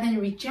things, rather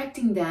than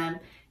rejecting them,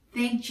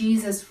 thank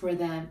Jesus for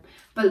them,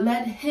 but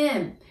let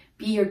him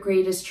be your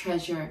greatest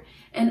treasure.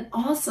 And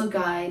also,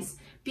 guys,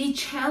 be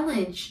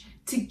challenged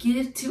to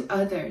give to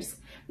others.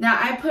 Now,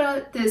 I put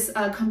out this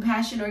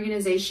compassion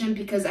organization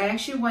because I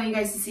actually want you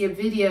guys to see a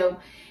video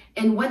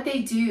and what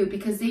they do,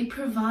 because they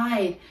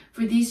provide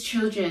for these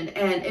children.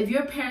 And if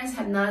your parents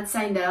have not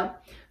signed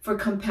up for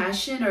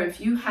compassion, or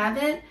if you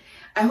haven't,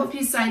 I hope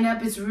you sign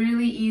up. It's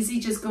really easy.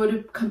 Just go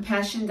to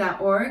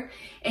compassion.org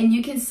and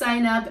you can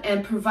sign up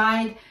and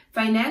provide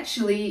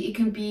financially. It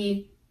can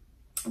be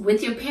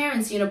with your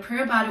parents,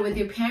 pray about it with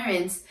your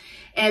parents.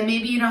 And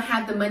maybe you don't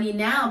have the money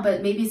now,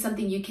 but maybe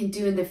something you can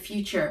do in the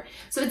future.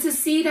 So it's a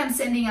seed I'm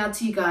sending out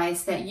to you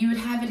guys, that you would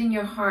have it in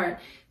your heart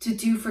to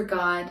do for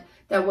God,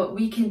 that what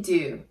we can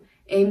do.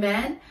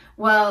 Amen.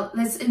 Well,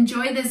 let's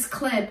enjoy this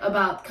clip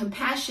about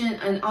compassion,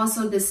 and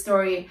also this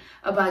story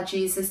about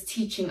Jesus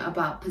teaching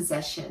about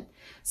possession.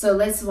 So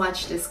let's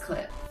watch this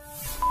clip.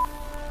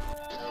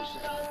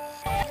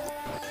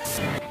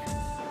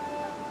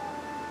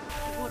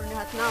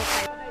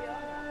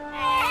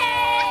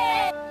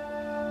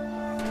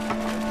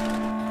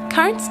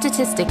 Current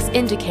statistics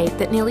indicate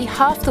that nearly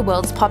half the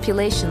world's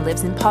population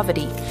lives in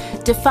poverty,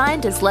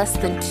 defined as less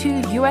than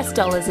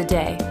 $2 a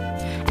day,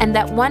 and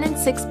that 1 in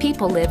 6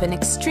 people live in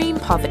extreme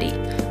poverty,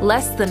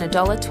 less than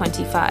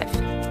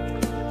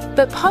 $1.25.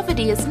 But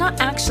poverty is not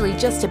actually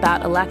just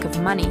about a lack of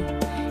money.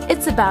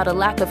 It's about a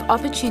lack of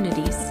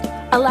opportunities,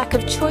 a lack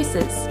of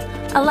choices,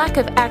 a lack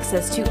of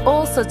access to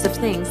all sorts of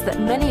things that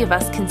many of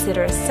us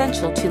consider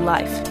essential to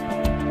life.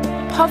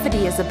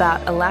 Poverty is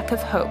about a lack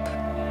of hope.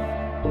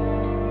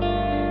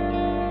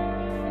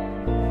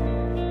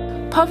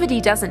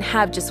 Poverty doesn't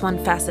have just one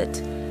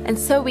facet, and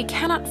so we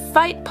cannot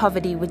fight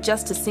poverty with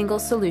just a single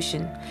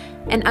solution.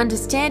 And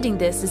understanding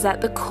this is at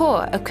the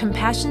core of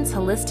Compassion's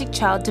Holistic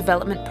Child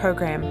Development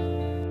Program.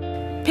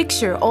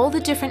 Picture all the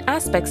different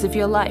aspects of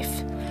your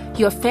life: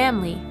 your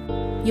family,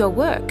 your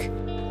work,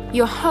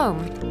 your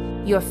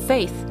home, your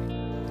faith,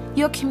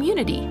 your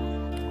community,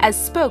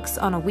 as spokes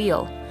on a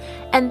wheel,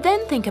 and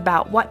then think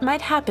about what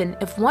might happen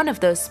if one of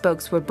those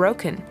spokes were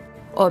broken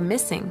or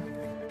missing.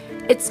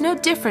 It's no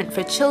different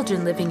for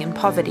children living in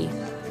poverty.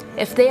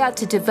 If they are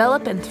to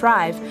develop and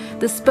thrive,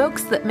 the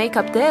spokes that make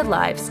up their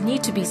lives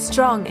need to be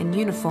strong and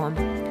uniform.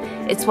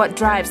 It's what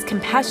drives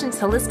Compassion's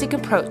holistic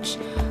approach,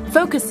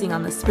 focusing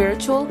on the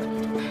spiritual,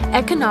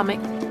 economic,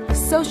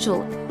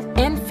 social,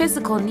 and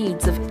physical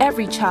needs of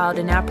every child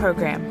in our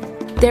program.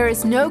 There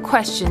is no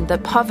question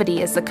that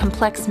poverty is a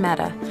complex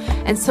matter,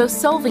 and so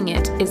solving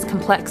it is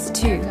complex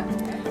too.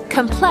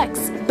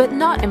 Complex, but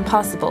not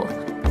impossible.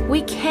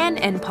 We can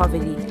end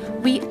poverty.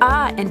 We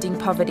are ending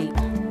poverty,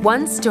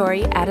 one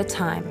story at a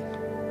time.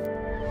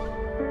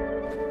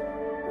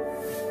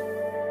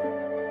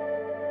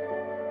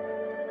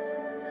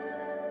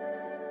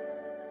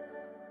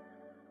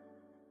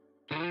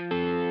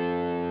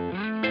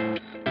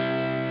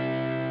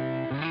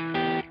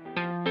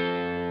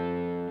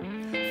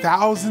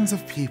 Thousands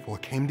of people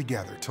came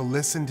together to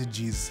listen to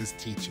Jesus'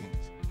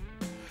 teachings.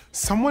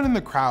 Someone in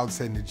the crowd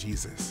said to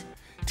Jesus,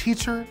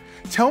 "Teacher,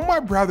 tell my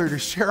brother to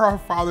share our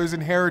father's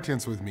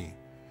inheritance with me."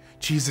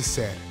 Jesus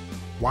said,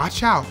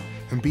 "Watch out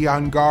and be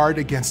on guard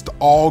against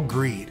all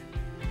greed.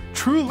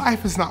 True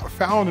life is not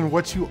found in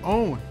what you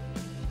own."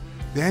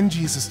 Then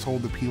Jesus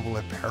told the people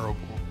a parable.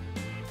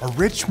 A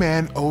rich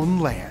man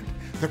owned land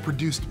that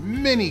produced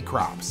many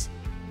crops.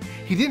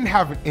 He didn't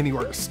have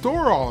anywhere to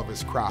store all of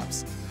his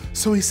crops,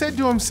 so he said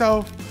to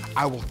himself,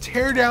 "I will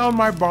tear down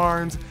my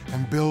barns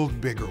and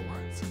build bigger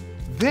ones.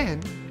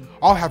 Then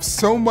I'll have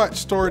so much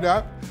stored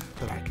up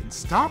that I can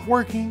stop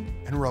working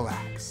and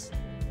relax."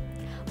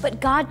 But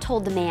God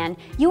told the man,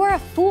 "You are a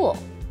fool.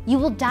 You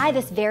will die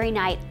this very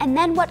night, and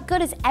then what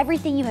good is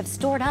everything you have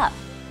stored up?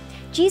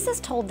 Jesus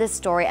told this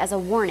story as a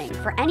warning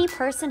for any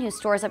person who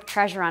stores up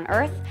treasure on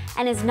earth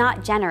and is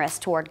not generous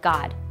toward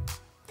God.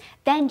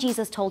 Then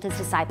Jesus told his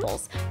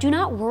disciples, "Do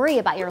not worry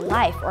about your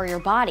life or your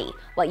body,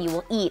 what you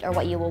will eat or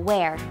what you will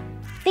wear.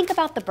 Think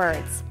about the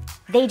birds.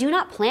 They do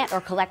not plant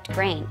or collect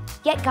grain,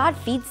 yet God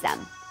feeds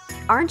them.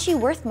 Aren't you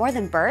worth more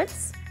than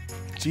birds?"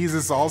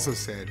 Jesus also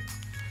said,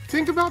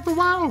 "Think about the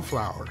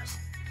wildflowers.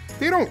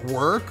 They don't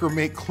work or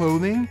make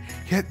clothing,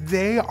 yet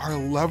they are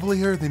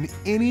lovelier than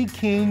any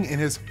king in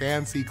his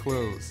fancy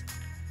clothes.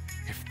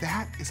 If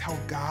that is how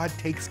God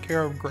takes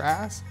care of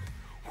grass,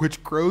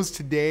 which grows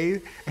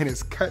today and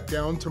is cut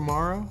down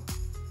tomorrow,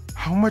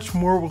 how much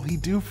more will he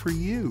do for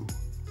you?"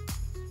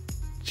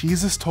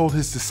 Jesus told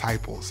his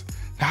disciples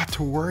not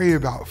to worry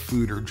about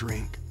food or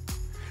drink.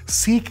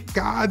 "Seek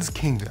God's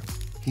kingdom,"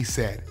 he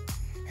said,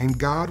 "and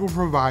God will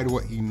provide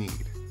what you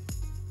need."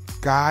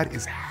 God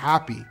is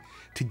happy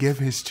to give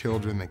his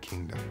children the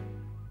kingdom.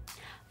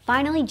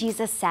 Finally,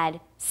 Jesus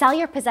said, "Sell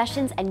your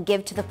possessions and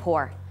give to the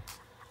poor.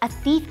 A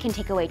thief can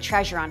take away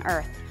treasure on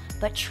earth,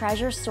 but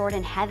treasure stored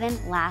in heaven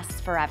lasts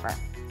forever.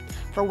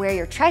 For where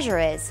your treasure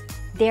is,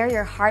 there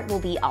your heart will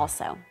be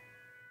also."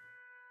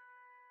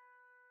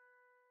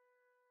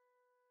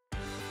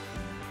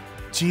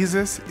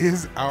 Jesus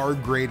is our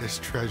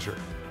greatest treasure.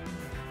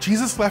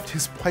 Jesus left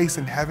his place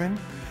in heaven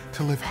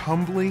to live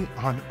humbly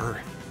on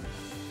earth.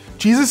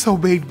 Jesus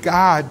obeyed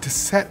God to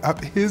set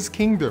up his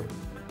kingdom.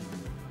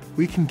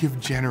 We can give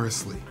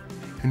generously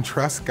and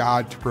trust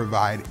God to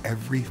provide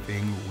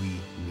everything we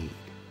need.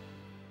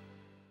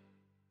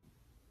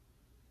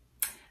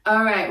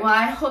 All right, well,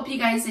 I hope you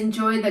guys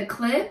enjoyed the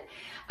clip.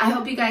 I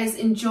hope you guys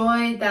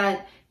enjoyed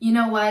that. You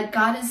know what?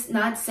 God is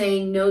not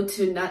saying no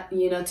to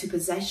to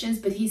possessions,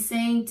 but he's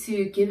saying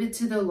to give it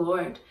to the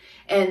Lord.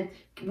 And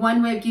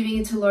one way of giving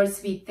it to the Lord is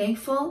to be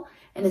thankful.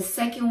 And the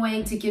second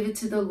way to give it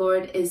to the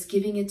Lord is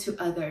giving it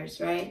to others,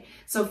 right?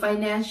 So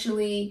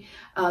financially,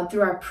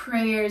 through our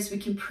prayers, we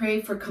can pray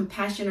for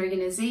Compassion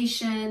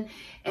Organization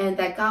and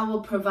that God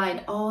will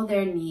provide all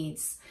their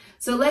needs.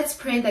 So let's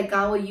pray that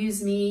God will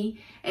use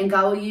me and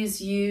God will use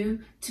you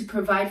to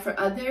provide for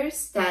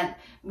others, that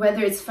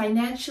whether it's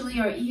financially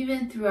or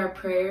even through our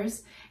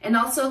prayers. And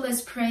also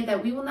let's pray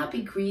that we will not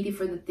be greedy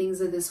for the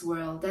things of this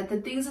world, that the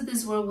things of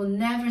this world will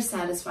never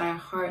satisfy our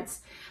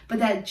hearts, but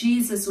that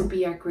Jesus will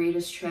be our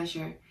greatest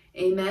treasure.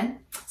 Amen.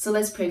 So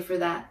let's pray for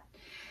that.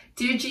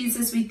 Dear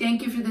Jesus, we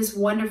thank you for this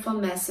wonderful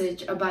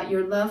message about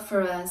your love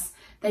for us,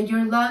 that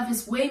your love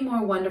is way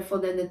more wonderful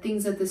than the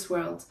things of this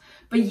world.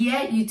 But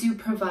yet you do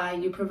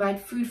provide. You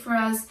provide food for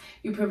us.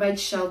 You provide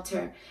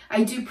shelter.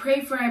 I do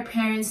pray for our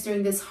parents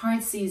during this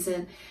hard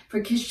season,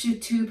 for Kidz Church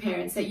 2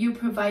 parents, that you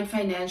provide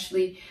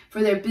financially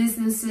for their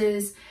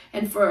businesses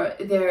and for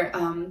their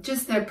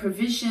just their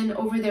provision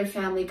over their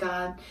family,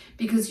 God,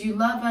 because you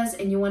love us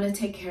and you want to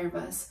take care of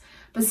us.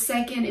 But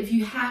second, if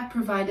you have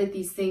provided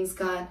these things,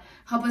 God,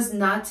 help us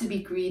not to be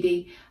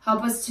greedy.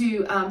 Help us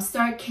to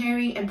start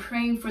caring and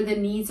praying for the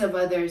needs of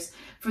others,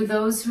 for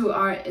those who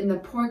are in the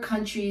poor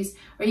countries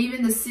or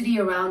even the city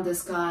around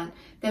us, God,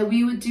 that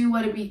we would do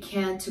what we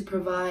can to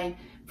provide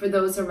for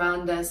those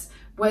around us,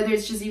 whether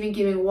it's just even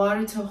giving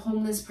water to a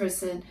homeless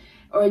person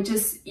or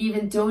just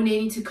even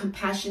donating to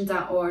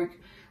compassion.org.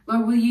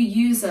 Lord, will you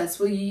use us?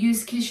 Will you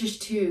use Kidz Church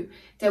 2,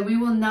 that we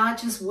will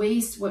not just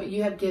waste what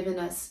you have given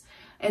us?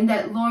 And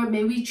that, Lord,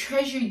 may we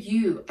treasure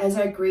you as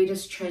our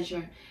greatest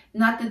treasure,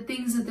 not the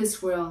things of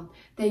this world,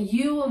 that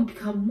you will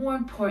become more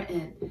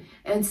important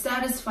and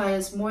satisfy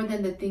us more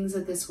than the things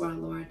of this world,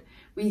 Lord.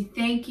 We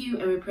thank you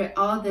and we pray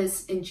all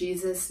this in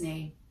Jesus'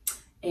 name.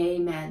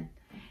 Amen.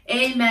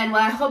 Amen.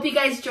 Well, I hope you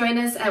guys join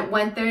us at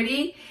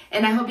 1:30,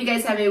 and I hope you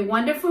guys have a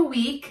wonderful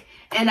week,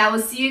 and I will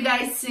see you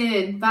guys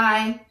soon.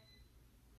 Bye.